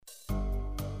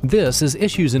This is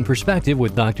Issues in Perspective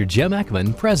with Dr. Jim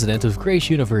Eckman, President of Grace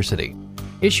University.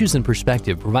 Issues in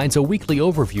Perspective provides a weekly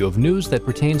overview of news that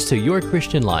pertains to your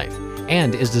Christian life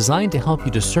and is designed to help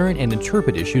you discern and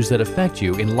interpret issues that affect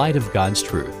you in light of God's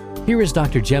truth. Here is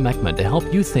Dr. Jim Eckman to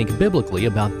help you think biblically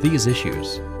about these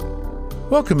issues.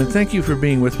 Welcome and thank you for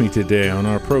being with me today on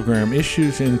our program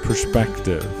Issues in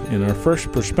Perspective. In our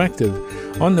first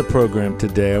perspective on the program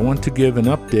today, I want to give an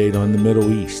update on the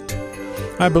Middle East.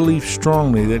 I believe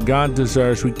strongly that God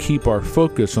desires we keep our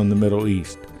focus on the Middle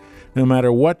East. No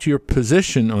matter what your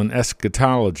position on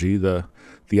eschatology, the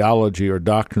theology or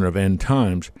doctrine of end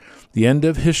times, the end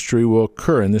of history will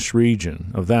occur in this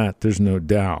region. Of that, there's no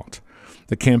doubt.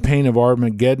 The campaign of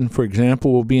Armageddon, for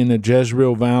example, will be in the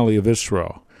Jezreel Valley of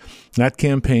Israel. That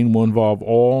campaign will involve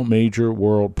all major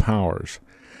world powers.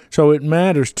 So it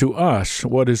matters to us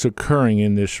what is occurring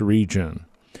in this region.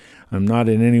 I'm not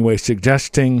in any way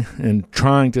suggesting and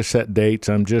trying to set dates.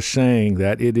 I'm just saying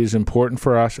that it is important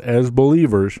for us as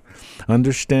believers,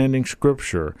 understanding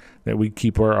Scripture, that we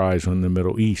keep our eyes on the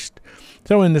Middle East.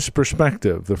 So in this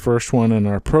perspective, the first one in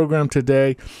our program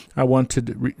today, I want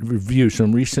to review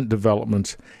some recent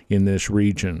developments in this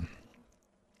region.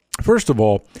 First of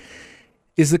all,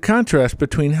 is the contrast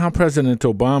between how President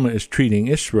Obama is treating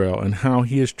Israel and how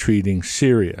he is treating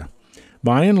Syria.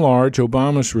 By and large,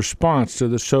 Obama's response to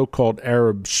the so-called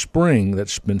Arab Spring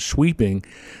that's been sweeping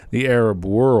the Arab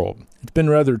world, it's been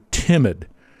rather timid.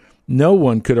 No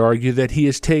one could argue that he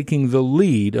is taking the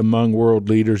lead among world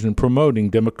leaders in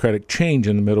promoting democratic change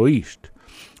in the Middle East.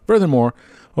 Furthermore,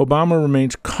 Obama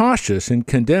remains cautious in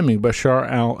condemning Bashar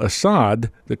al-Assad,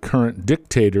 the current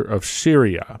dictator of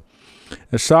Syria.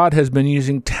 Assad has been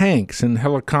using tanks and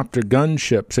helicopter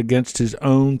gunships against his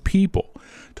own people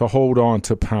to hold on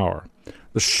to power.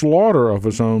 The slaughter of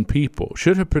his own people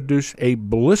should have produced a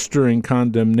blistering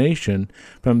condemnation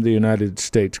from the United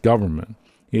States government.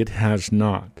 It has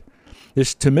not.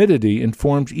 This timidity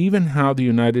informs even how the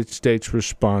United States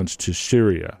responds to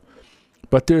Syria.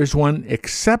 But there is one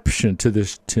exception to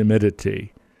this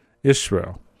timidity: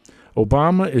 Israel.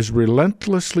 Obama is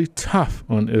relentlessly tough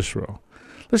on Israel.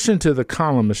 Listen to the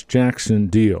columnist Jackson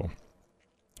Deal.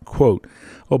 Quote,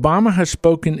 Obama has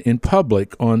spoken in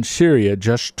public on Syria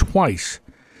just twice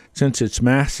since its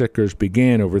massacres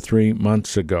began over 3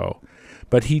 months ago,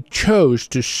 but he chose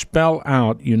to spell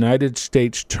out United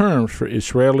States terms for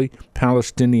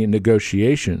Israeli-Palestinian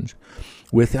negotiations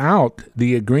without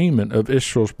the agreement of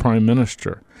Israel's prime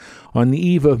minister. On the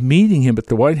eve of meeting him at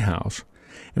the White House,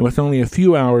 and with only a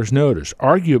few hours' notice,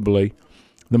 arguably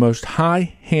the most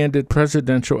high-handed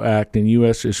presidential act in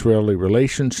U.S.-Israeli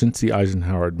relations since the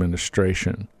Eisenhower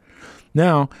administration.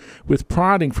 Now, with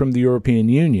prodding from the European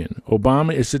Union,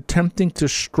 Obama is attempting to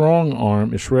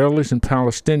strong-arm Israelis and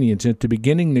Palestinians into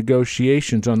beginning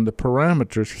negotiations on the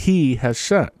parameters he has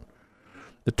set.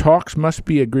 The talks must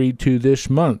be agreed to this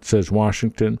month, says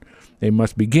Washington. They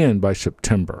must begin by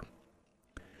September.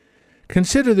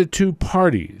 Consider the two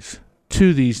parties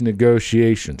to these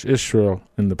negotiations, Israel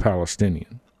and the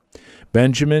Palestinians.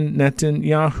 Benjamin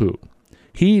Netanyahu.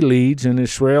 He leads an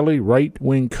Israeli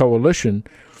right-wing coalition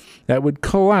that would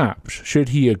collapse should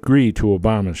he agree to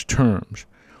Obama's terms.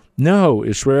 No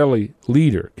Israeli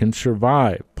leader can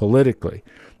survive politically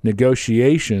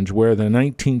negotiations where the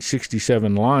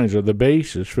 1967 lines are the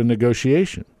basis for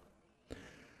negotiation.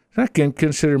 Second,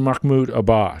 consider Mahmoud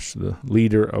Abbas, the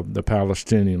leader of the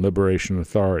Palestinian Liberation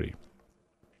Authority.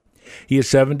 He is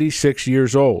 76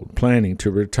 years old, planning to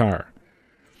retire.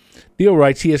 Deal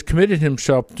writes he has committed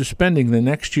himself to spending the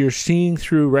next year seeing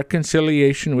through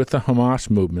reconciliation with the Hamas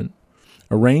movement,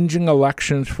 arranging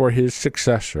elections for his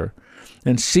successor,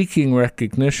 and seeking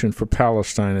recognition for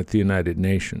Palestine at the United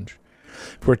Nations.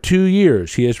 For 2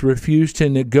 years, he has refused to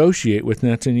negotiate with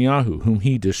Netanyahu, whom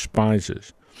he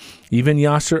despises. Even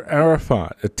Yasser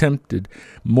Arafat attempted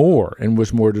more and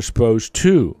was more disposed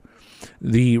to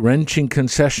the wrenching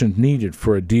concessions needed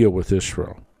for a deal with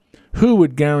Israel. Who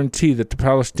would guarantee that the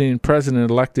Palestinian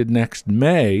president elected next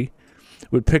May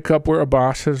would pick up where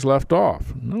Abbas has left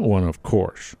off? No one, of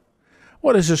course.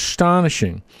 What is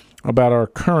astonishing about our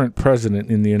current president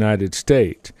in the United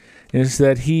States is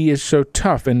that he is so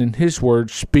tough and, in his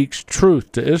words, speaks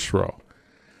truth to Israel,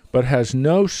 but has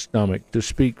no stomach to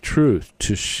speak truth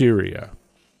to Syria.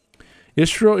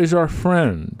 Israel is our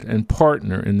friend and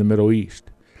partner in the Middle East.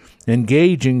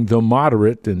 Engaging the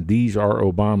moderate, and these are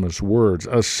Obama's words,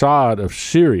 Assad of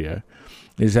Syria,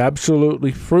 is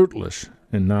absolutely fruitless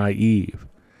and naive.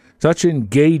 Such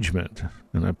engagement,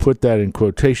 and I put that in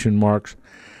quotation marks,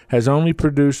 has only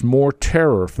produced more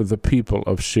terror for the people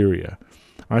of Syria.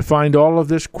 I find all of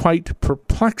this quite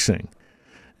perplexing,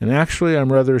 And actually,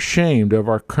 I'm rather ashamed of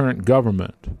our current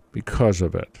government because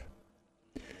of it.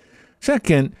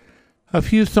 Second, a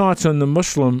few thoughts on the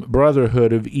Muslim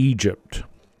Brotherhood of Egypt.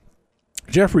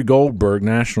 Jeffrey Goldberg,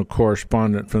 national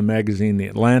correspondent for the magazine The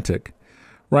Atlantic,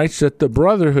 writes that the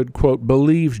Brotherhood, quote,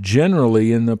 believes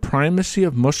generally in the primacy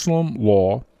of Muslim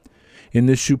law, in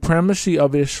the supremacy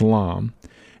of Islam,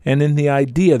 and in the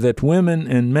idea that women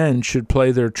and men should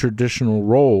play their traditional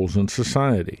roles in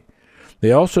society.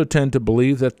 They also tend to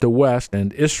believe that the West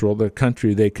and Israel, the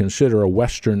country they consider a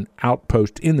Western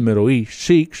outpost in the Middle East,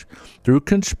 seeks, through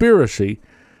conspiracy,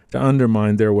 to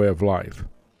undermine their way of life.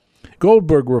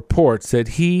 Goldberg reports that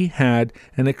he had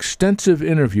an extensive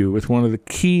interview with one of the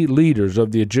key leaders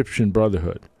of the Egyptian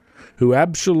Brotherhood, who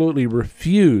absolutely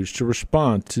refused to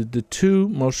respond to the two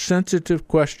most sensitive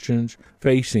questions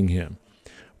facing him.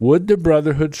 Would the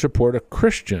Brotherhood support a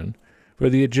Christian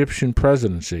for the Egyptian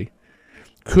presidency?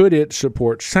 Could it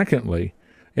support, secondly,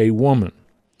 a woman?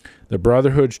 The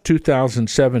Brotherhood's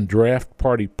 2007 draft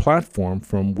party platform,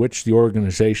 from which the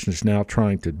organization is now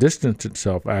trying to distance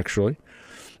itself, actually,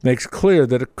 makes clear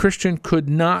that a Christian could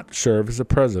not serve as the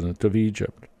president of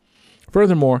Egypt.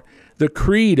 Furthermore, the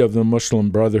creed of the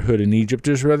Muslim Brotherhood in Egypt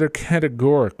is rather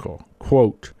categorical.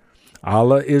 Quote,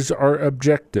 Allah is our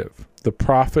objective. The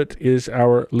Prophet is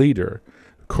our leader.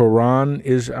 Quran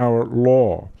is our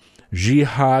law.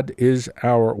 Jihad is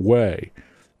our way.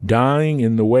 Dying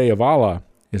in the way of Allah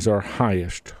is our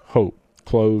highest hope.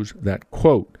 Close that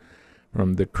quote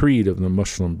from the creed of the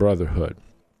Muslim Brotherhood.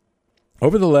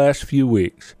 Over the last few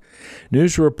weeks,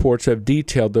 news reports have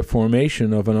detailed the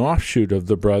formation of an offshoot of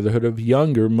the Brotherhood of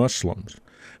younger Muslims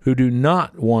who do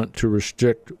not want to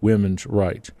restrict women's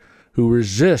rights, who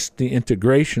resist the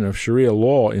integration of Sharia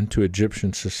law into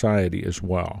Egyptian society as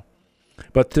well.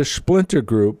 But this splinter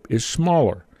group is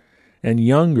smaller and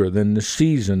younger than the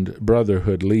seasoned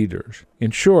Brotherhood leaders. In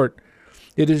short,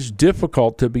 it is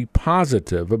difficult to be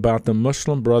positive about the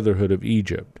Muslim Brotherhood of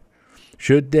Egypt.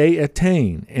 Should they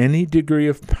attain any degree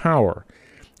of power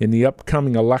in the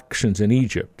upcoming elections in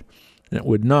Egypt, it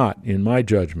would not, in my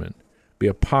judgment, be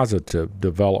a positive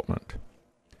development.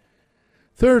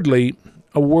 Thirdly,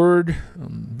 a word, a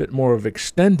bit more of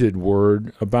extended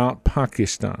word, about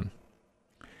Pakistan.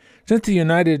 Since the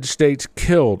United States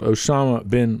killed Osama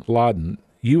bin Laden,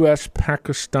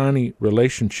 U.S.-Pakistani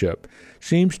relationship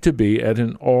seems to be at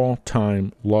an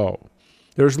all-time low.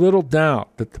 There's little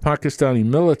doubt that the Pakistani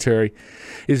military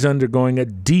is undergoing a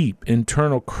deep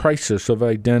internal crisis of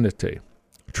identity.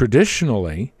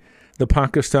 Traditionally, the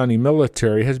Pakistani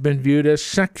military has been viewed as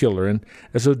secular and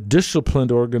as a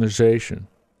disciplined organization.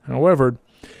 However,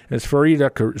 as Fareed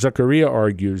Zakaria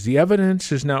argues, the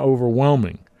evidence is now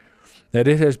overwhelming that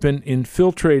it has been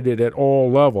infiltrated at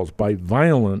all levels by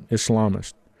violent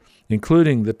Islamists,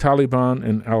 including the Taliban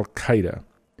and Al-Qaeda.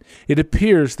 It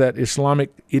appears that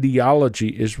Islamic ideology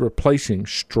is replacing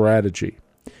strategy.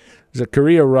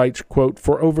 Zakaria writes, quote,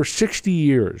 for over 60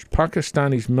 years,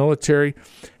 Pakistani's military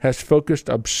has focused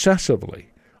obsessively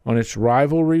on its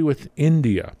rivalry with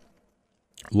India.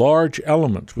 Large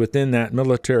elements within that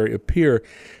military appear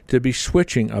to be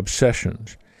switching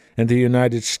obsessions, and the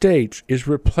United States is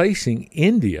replacing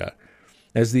India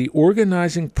as the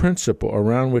organizing principle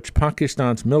around which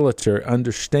Pakistan's military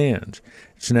understands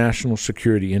its national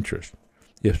security interest.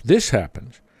 If this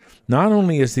happens, not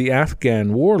only is the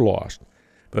Afghan war lost,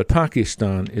 but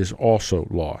Pakistan is also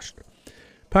lost.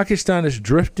 Pakistan is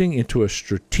drifting into a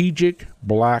strategic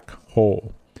black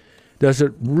hole. Does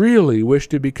it really wish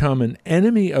to become an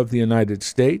enemy of the United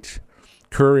States,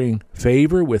 currying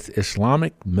favor with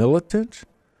Islamic militants?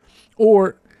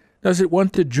 Or does it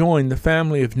want to join the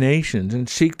family of nations and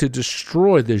seek to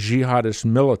destroy the jihadist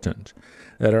militants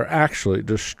that are actually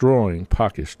destroying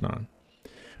Pakistan?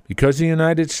 Because the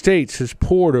United States has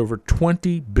poured over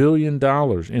 $20 billion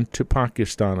into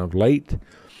Pakistan of late,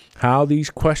 how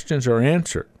these questions are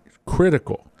answered is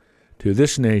critical to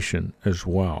this nation as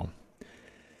well.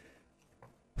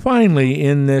 Finally,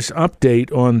 in this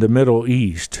update on the Middle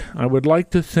East, I would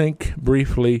like to think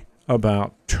briefly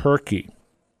about Turkey.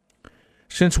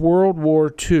 Since World War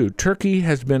II, Turkey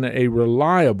has been a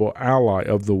reliable ally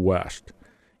of the West.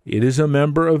 It is a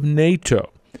member of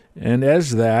NATO, and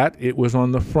as that, it was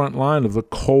on the front line of the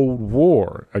Cold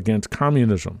War against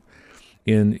communism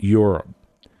in Europe.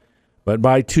 But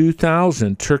by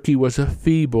 2000, Turkey was a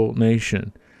feeble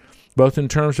nation, both in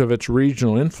terms of its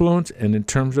regional influence and in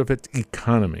terms of its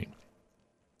economy.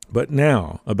 But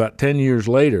now, about 10 years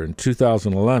later, in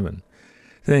 2011,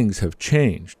 things have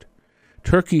changed.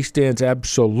 Turkey stands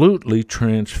absolutely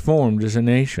transformed as a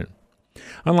nation.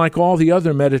 Unlike all the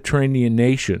other Mediterranean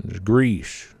nations,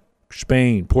 Greece,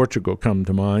 Spain, Portugal come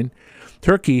to mind.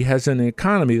 Turkey has an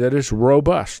economy that is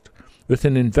robust, with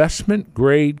an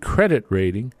investment-grade credit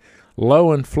rating,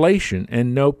 low inflation,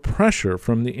 and no pressure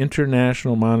from the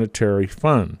International Monetary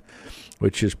Fund,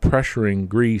 which is pressuring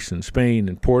Greece and Spain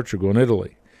and Portugal and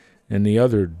Italy and the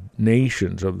other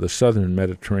nations of the southern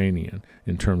Mediterranean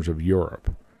in terms of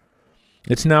Europe.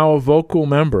 It's now a vocal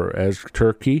member, as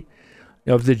Turkey,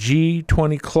 of the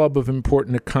G20 club of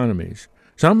important economies.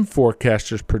 Some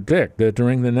forecasters predict that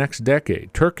during the next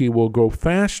decade, Turkey will grow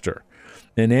faster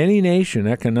than any nation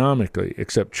economically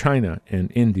except China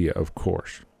and India, of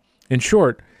course. In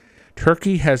short,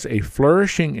 Turkey has a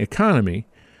flourishing economy,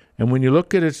 and when you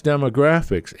look at its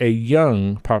demographics, a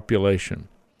young population.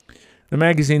 The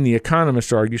magazine The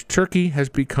Economist argues Turkey has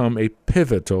become a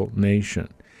pivotal nation.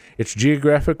 Its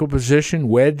geographical position,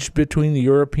 wedged between the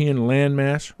European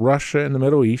landmass, Russia, and the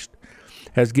Middle East,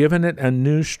 has given it a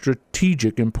new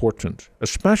strategic importance,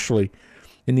 especially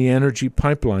in the energy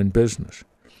pipeline business.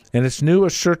 And its new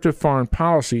assertive foreign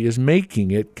policy is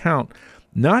making it count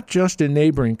not just in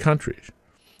neighboring countries,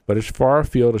 but as far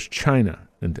afield as China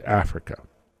and Africa.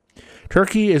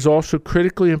 Turkey is also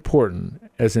critically important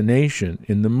as a nation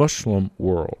in the Muslim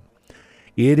world.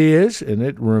 It is, and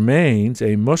it remains,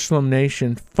 a Muslim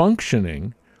nation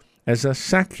functioning as a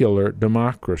secular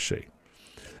democracy.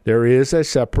 There is a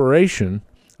separation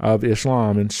of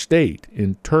Islam and state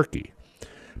in Turkey.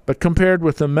 But compared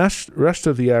with the rest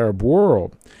of the Arab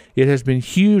world, it has been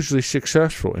hugely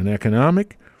successful in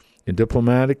economic, in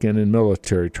diplomatic, and in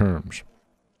military terms.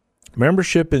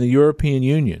 Membership in the European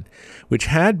Union, which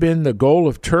had been the goal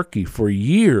of Turkey for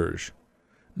years,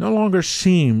 no longer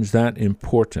seems that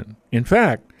important. In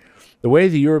fact, the way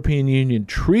the European Union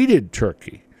treated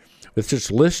Turkey, with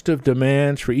its list of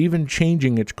demands for even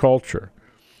changing its culture,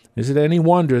 is it any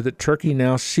wonder that Turkey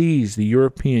now sees the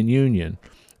European Union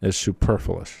as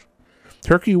superfluous?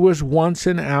 Turkey was once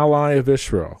an ally of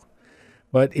Israel,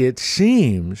 but it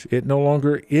seems it no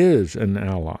longer is an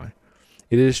ally.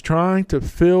 It is trying to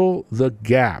fill the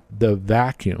gap, the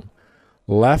vacuum,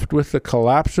 left with the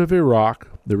collapse of Iraq,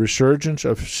 the resurgence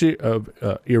of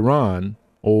Iran,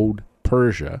 old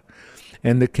Persia,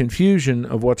 and the confusion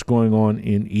of what's going on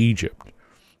in Egypt.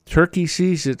 Turkey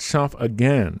sees itself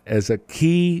again as a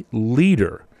key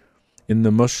leader in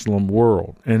the Muslim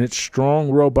world, and its strong,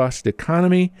 robust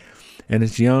economy and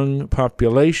its young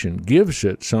population gives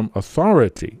it some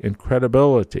authority and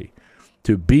credibility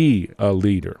to be a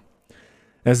leader.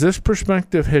 As this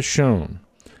perspective has shown,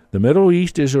 the Middle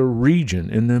East is a region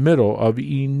in the middle of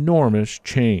enormous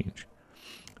change.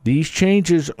 These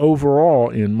changes overall,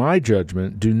 in my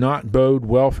judgment, do not bode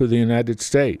well for the United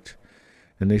States,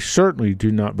 and they certainly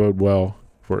do not bode well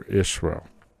for Israel.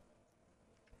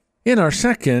 In our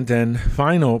second and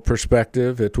final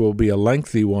perspective, it will be a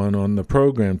lengthy one on the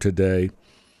program today,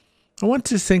 I want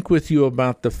to think with you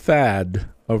about the fad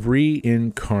of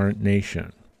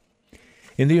reincarnation.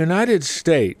 In the United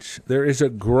States, there is a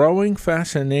growing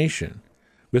fascination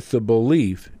with the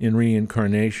belief in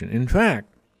reincarnation. In fact,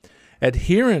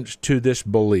 adherence to this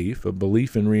belief, a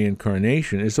belief in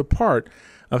reincarnation, is a part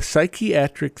of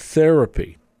psychiatric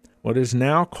therapy, what is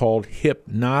now called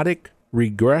hypnotic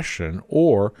regression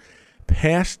or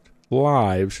past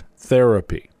lives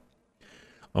therapy.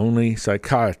 Only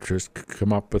psychiatrists could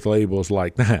come up with labels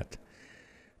like that.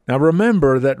 Now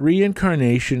remember that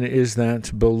reincarnation is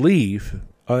that belief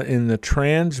in the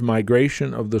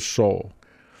transmigration of the soul,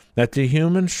 that the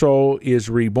human soul is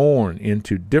reborn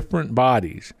into different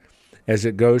bodies as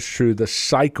it goes through the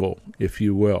cycle, if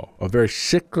you will, a very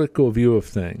cyclical view of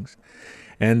things.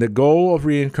 And the goal of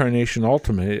reincarnation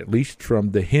ultimately, at least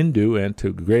from the Hindu and to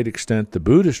a great extent the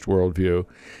Buddhist worldview,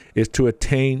 is to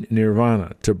attain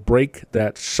nirvana, to break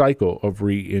that cycle of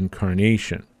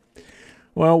reincarnation.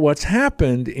 Well, what's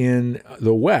happened in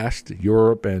the West,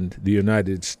 Europe and the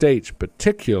United States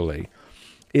particularly,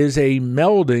 is a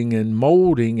melding and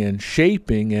molding and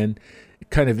shaping and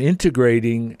kind of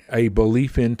integrating a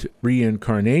belief in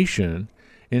reincarnation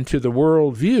into the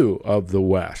worldview of the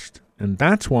West. And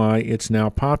that's why it's now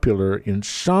popular in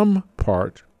some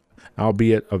part,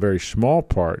 albeit a very small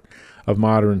part, of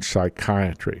modern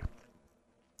psychiatry.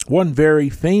 One very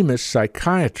famous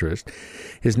psychiatrist,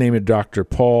 his name is Dr.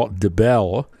 Paul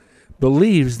DeBell,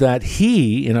 believes that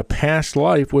he, in a past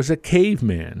life, was a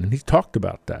caveman, and he talked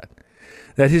about that.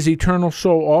 That his eternal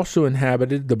soul also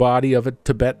inhabited the body of a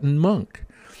Tibetan monk,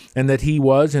 and that he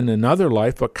was, in another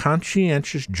life, a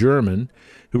conscientious German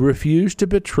who refused to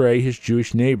betray his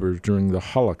Jewish neighbors during the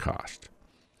Holocaust.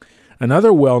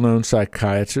 Another well-known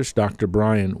psychiatrist, Dr.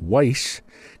 Brian Weiss,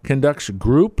 conducts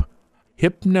group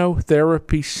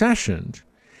hypnotherapy sessions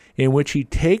in which he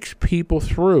takes people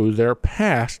through their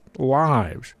past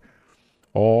lives,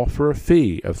 all for a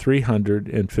fee of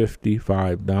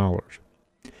 $355.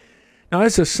 Now,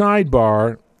 as a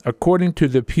sidebar, according to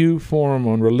the Pew Forum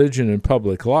on Religion and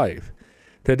Public Life,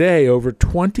 today over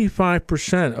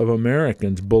 25% of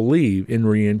Americans believe in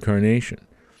reincarnation.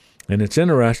 And it's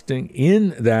interesting,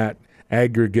 in that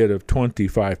aggregate of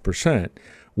 25%,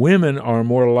 women are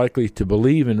more likely to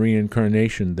believe in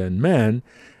reincarnation than men,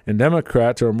 and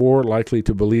Democrats are more likely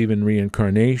to believe in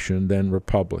reincarnation than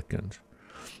Republicans.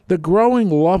 The growing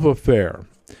love affair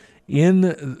in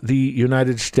the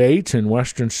United States and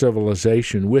Western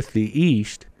civilization with the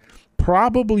East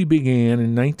probably began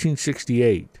in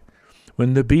 1968,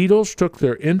 when the Beatles took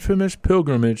their infamous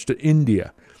pilgrimage to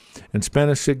India and spent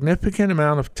a significant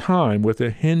amount of time with a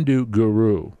Hindu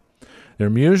guru. Their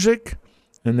music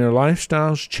and their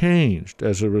lifestyles changed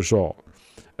as a result,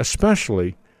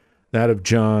 especially that of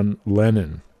John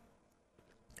Lennon.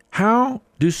 How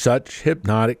do such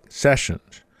hypnotic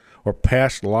sessions or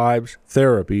past lives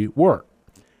therapy work?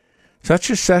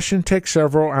 Such a session takes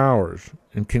several hours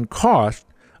and can cost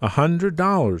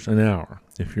 $100 an hour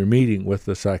if you're meeting with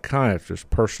the psychiatrist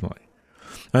personally.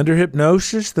 Under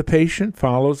hypnosis, the patient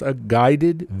follows a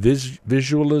guided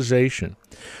visualization.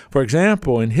 For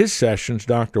example, in his sessions,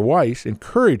 Dr. Weiss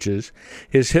encourages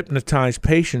his hypnotized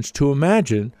patients to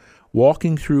imagine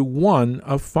walking through one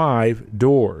of 5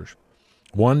 doors.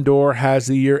 One door has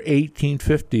the year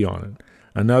 1850 on it,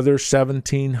 another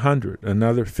 1700,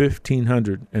 another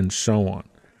 1500, and so on.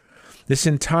 This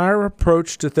entire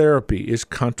approach to therapy is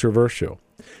controversial,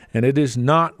 and it is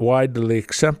not widely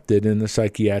accepted in the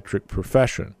psychiatric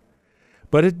profession,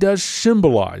 but it does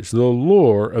symbolize the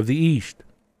lure of the East.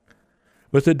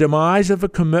 With the demise of a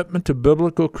commitment to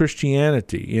biblical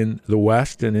Christianity in the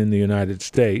West and in the United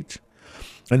States,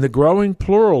 and the growing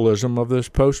pluralism of this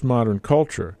postmodern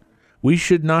culture, we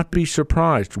should not be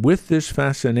surprised with this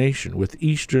fascination with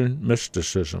Eastern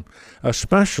mysticism,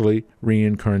 especially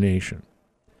reincarnation.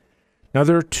 Now,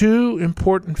 there are 2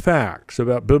 important facts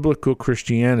about biblical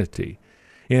Christianity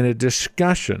in a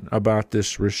discussion about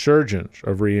this resurgence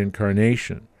of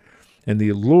reincarnation and the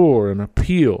allure and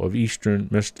appeal of Eastern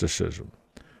mysticism.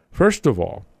 First of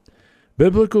all,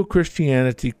 biblical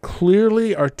Christianity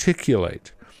clearly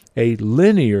articulates a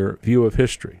linear view of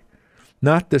history,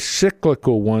 not the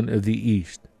cyclical one of the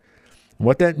East.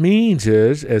 What that means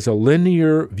is, as a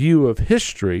linear view of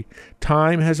history,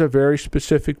 time has a very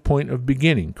specific point of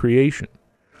beginning, creation.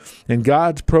 And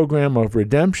God's program of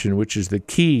redemption, which is the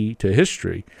key to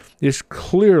history, is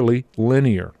clearly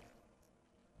linear.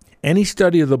 Any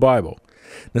study of the Bible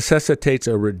necessitates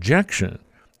a rejection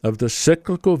of the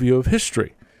cyclical view of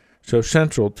history, so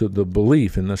central to the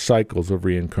belief in the cycles of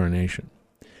reincarnation.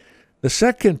 The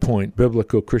second point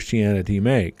biblical Christianity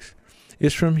makes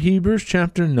is from Hebrews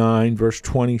chapter 9, verse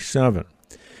 27,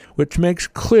 which makes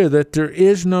clear that there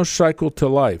is no cycle to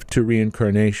life, to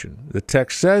reincarnation. The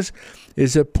text says, "It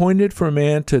is appointed for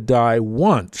man to die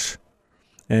once,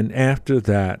 and after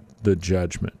that the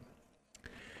judgment."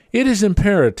 It is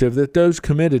imperative that those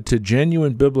committed to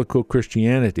genuine biblical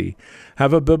Christianity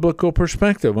have a biblical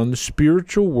perspective on the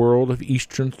spiritual world of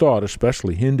Eastern thought,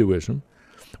 especially Hinduism,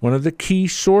 one of the key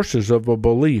sources of a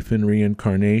belief in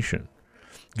reincarnation.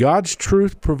 God's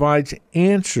truth provides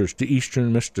answers to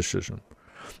Eastern mysticism.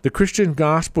 The Christian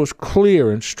gospel is clear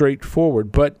and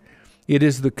straightforward, but it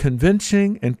is the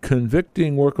convincing and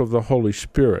convicting work of the Holy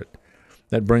Spirit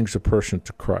that brings a person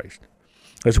to Christ.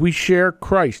 As we share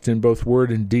Christ in both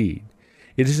word and deed,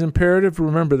 it is imperative to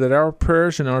remember that our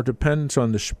prayers and our dependence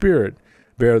on the Spirit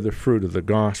bear the fruit of the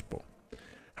gospel.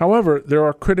 However, there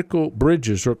are critical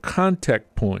bridges or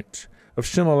contact points of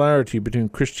similarity between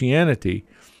Christianity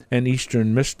and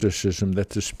Eastern mysticism that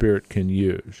the Spirit can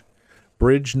use.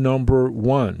 Bridge number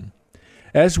 1.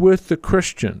 As with the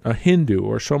Christian, a Hindu,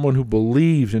 or someone who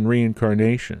believes in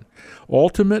reincarnation,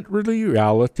 ultimate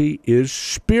reality is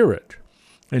spirit.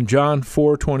 And John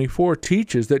 4:24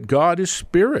 teaches that God is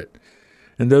spirit,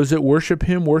 and those that worship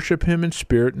him in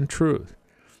spirit and truth.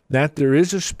 That there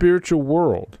is a spiritual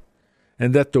world,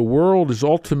 and that the world is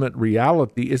ultimate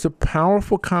reality is a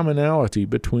powerful commonality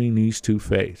between these 2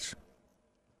 faiths.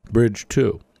 Bridge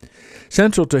 2.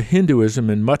 Central to Hinduism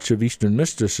and much of Eastern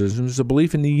mysticism is the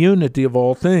belief in the unity of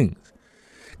all things.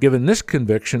 Given this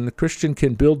conviction, the Christian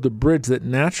can build the bridge that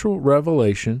natural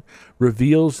revelation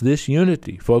reveals this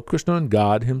unity, focused on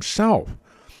God himself.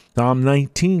 Psalm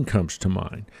 19 comes to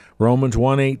mind. Romans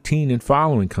 1:18 and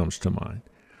following comes to mind.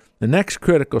 The next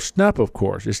critical step, of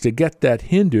course, is to get that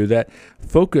Hindu, that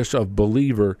focus of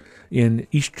believer in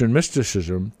Eastern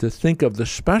mysticism, to think of the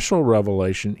special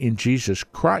revelation in Jesus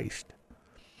Christ.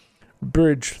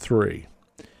 Bridge 3.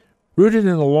 Rooted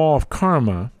in the law of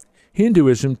karma,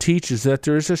 Hinduism teaches that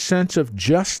there is a sense of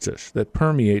justice that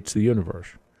permeates the universe.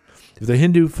 If the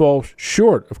Hindu falls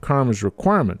short of karma's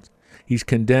requirements, he's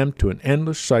condemned to an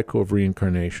endless cycle of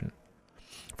reincarnation.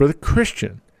 For the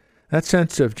Christian, that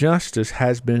sense of justice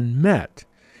has been met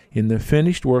in the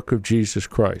finished work of Jesus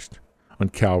Christ on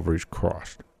Calvary's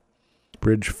cross.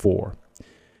 Bridge 4.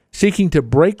 Seeking to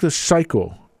break the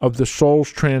cycle of the soul's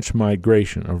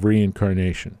transmigration of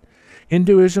reincarnation,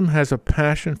 Hinduism has a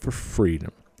passion for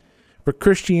freedom. For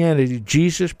Christianity,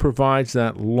 Jesus provides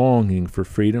that longing for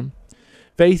freedom.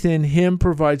 Faith in him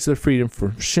provides the freedom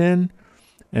from sin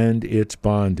and its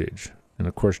bondage. And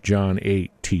of course, John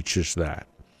 8 teaches that.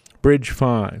 Bridge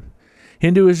 5.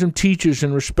 Hinduism teaches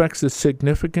and respects the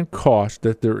significant cost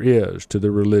that there is to the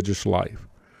religious life.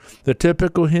 The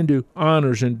typical Hindu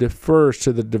honors and defers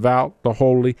to the devout, the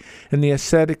holy, and the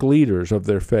ascetic leaders of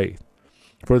their faith,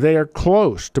 for they are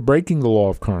close to breaking the law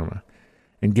of karma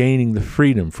and gaining the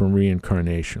freedom from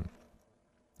reincarnation.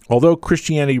 Although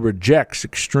Christianity rejects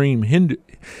extreme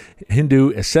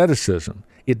Hindu asceticism,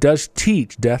 it does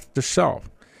teach death to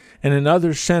self, and in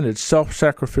others centered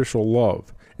self-sacrificial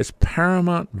love as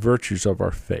paramount virtues of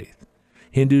our faith.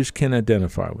 Hindus can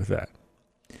identify with that.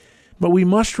 But we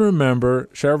must remember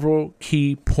several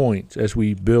key points as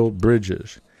we build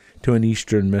bridges to an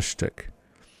Eastern mystic.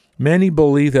 Many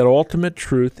believe that ultimate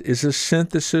truth is a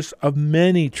synthesis of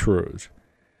many truths,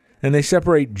 and they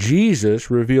separate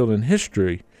Jesus, revealed in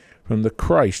history, from the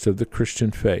Christ of the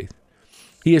Christian faith.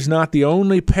 He is not the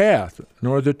only path,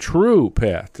 nor the true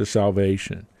path to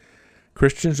salvation.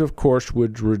 Christians, of course,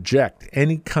 would reject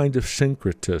any kind of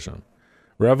syncretism.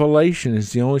 Revelation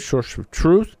is the only source of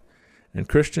truth, and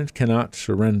Christians cannot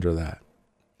surrender that.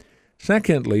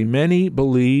 Secondly, many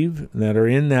believe that are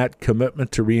in that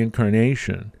commitment to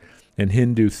reincarnation and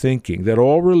Hindu thinking that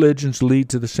all religions lead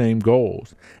to the same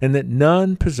goals and that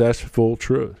none possess full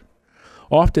truth.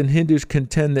 Often Hindus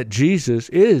contend that Jesus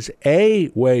is a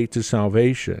way to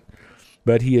salvation,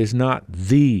 but he is not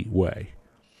the way.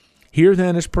 Here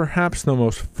then is perhaps the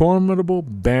most formidable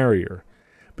barrier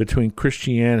between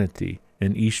Christianity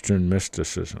and Eastern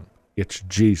mysticism. It's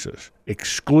Jesus,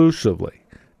 exclusively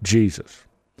Jesus.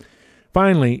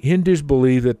 Finally, Hindus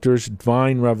believe that there's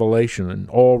divine revelation in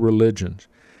all religions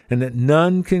and that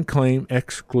none can claim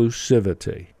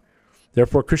exclusivity.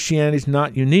 Therefore, Christianity is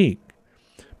not unique.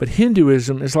 But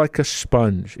Hinduism is like a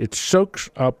sponge. It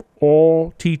soaks up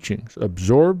all teachings,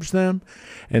 absorbs them,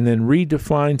 and then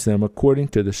redefines them according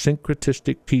to the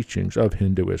syncretistic teachings of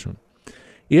Hinduism.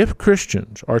 If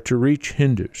Christians are to reach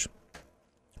Hindus,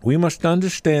 we must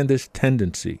understand this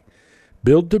tendency,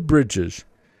 build the bridges,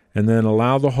 and then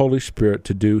allow the Holy Spirit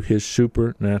to do his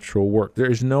supernatural work. There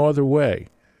is no other way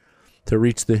to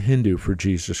reach the Hindu for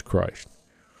Jesus Christ.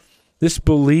 This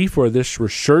belief, or this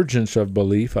resurgence of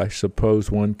belief, I suppose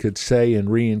one could say, in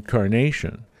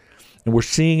reincarnation, and we're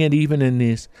seeing it even in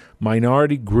these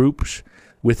minority groups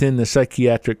within the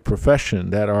psychiatric profession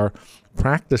that are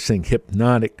practicing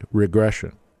hypnotic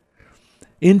regression,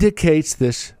 indicates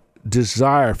this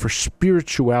desire for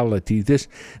spirituality, this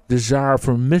desire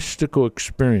for mystical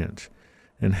experience,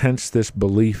 and hence this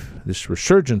belief, this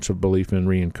resurgence of belief in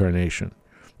reincarnation.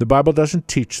 The Bible doesn't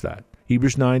teach that.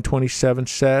 Hebrews 9:27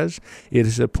 says, it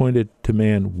is appointed to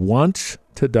man once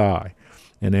to die,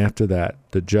 and after that,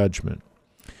 the judgment.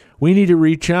 We need to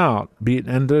reach out and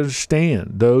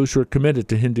understand those who are committed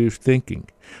to Hindu thinking,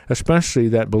 especially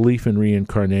that belief in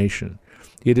reincarnation.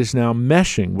 It is now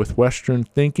meshing with Western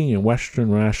thinking and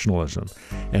Western rationalism,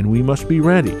 and we must be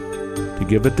ready to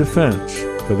give a defense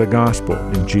for the gospel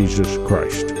in Jesus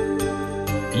Christ.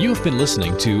 You've been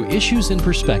listening to Issues in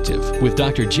Perspective with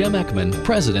Dr. Jim Eckman,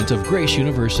 President of Grace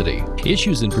University.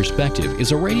 Issues in Perspective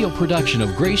is a radio production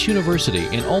of Grace University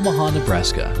in Omaha,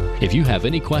 Nebraska. If you have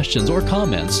any questions or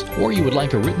comments, or you would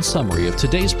like a written summary of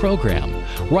today's program,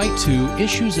 write to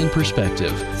Issues in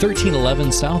Perspective,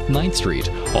 1311 South 9th Street,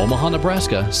 Omaha,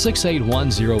 Nebraska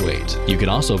 68108. You can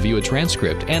also view a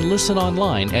transcript and listen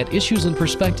online at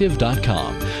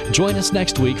issuesinperspective.com. Join us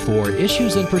next week for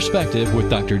Issues in Perspective with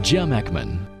Dr. Jim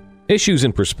Eckman. Issues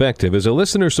in Perspective is a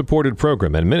listener-supported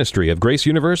program and ministry of Grace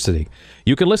University.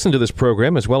 You can listen to this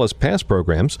program as well as past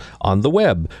programs on the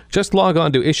web. Just log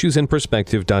on to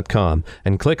issuesinperspective.com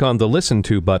and click on the Listen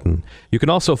To button. You can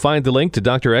also find the link to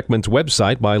Dr. Eckman's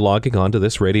website by logging on to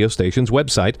this radio station's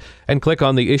website and click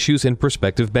on the Issues in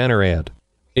Perspective banner ad.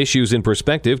 Issues in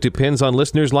Perspective depends on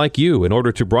listeners like you in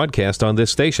order to broadcast on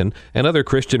this station and other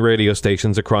Christian radio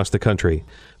stations across the country.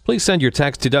 Please send your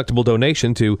tax-deductible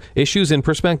donation to Issues in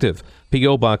Perspective,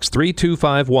 P.O. Box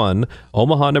 3251,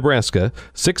 Omaha, Nebraska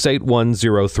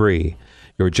 68103.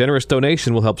 Your generous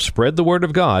donation will help spread the word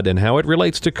of God and how it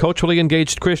relates to culturally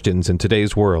engaged Christians in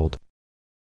today's world.